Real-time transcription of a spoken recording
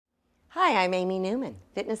Hi, I'm Amy Newman,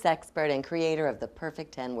 fitness expert and creator of the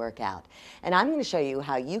Perfect 10 workout. And I'm going to show you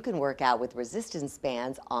how you can work out with resistance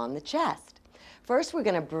bands on the chest. First, we're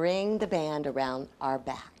going to bring the band around our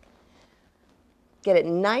back. Get it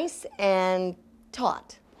nice and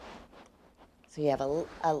taut. So you have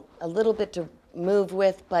a little bit to move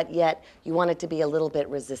with, but yet you want it to be a little bit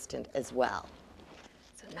resistant as well.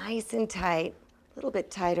 So nice and tight, a little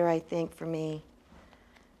bit tighter, I think, for me.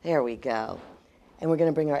 There we go. And we're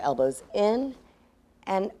going to bring our elbows in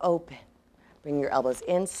and open. Bring your elbows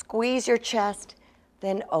in, squeeze your chest,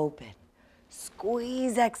 then open.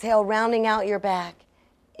 Squeeze, exhale, rounding out your back.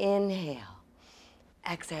 Inhale.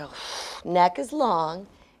 Exhale. Neck is long.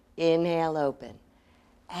 Inhale, open.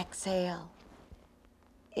 Exhale.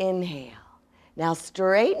 Inhale. Now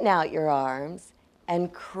straighten out your arms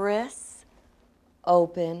and criss,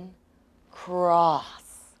 open,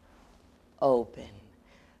 cross, open.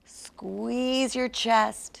 Squeeze your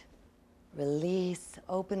chest, release,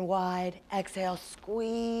 open wide, exhale,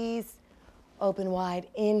 squeeze, open wide,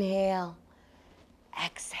 inhale,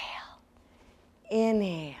 exhale,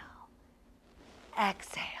 inhale,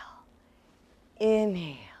 exhale,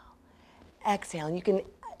 inhale, exhale. And you can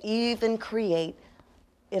even create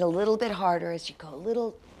it a little bit harder as you go,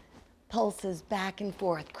 little pulses back and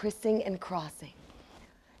forth, crissing and crossing.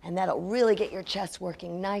 And that'll really get your chest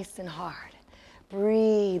working nice and hard.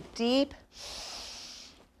 Breathe deep,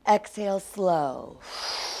 exhale slow.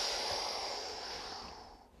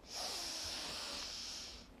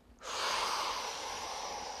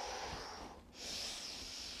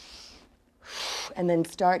 And then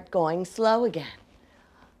start going slow again.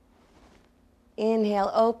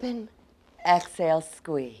 Inhale, open, exhale,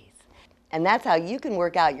 squeeze. And that's how you can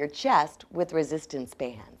work out your chest with resistance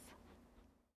bands.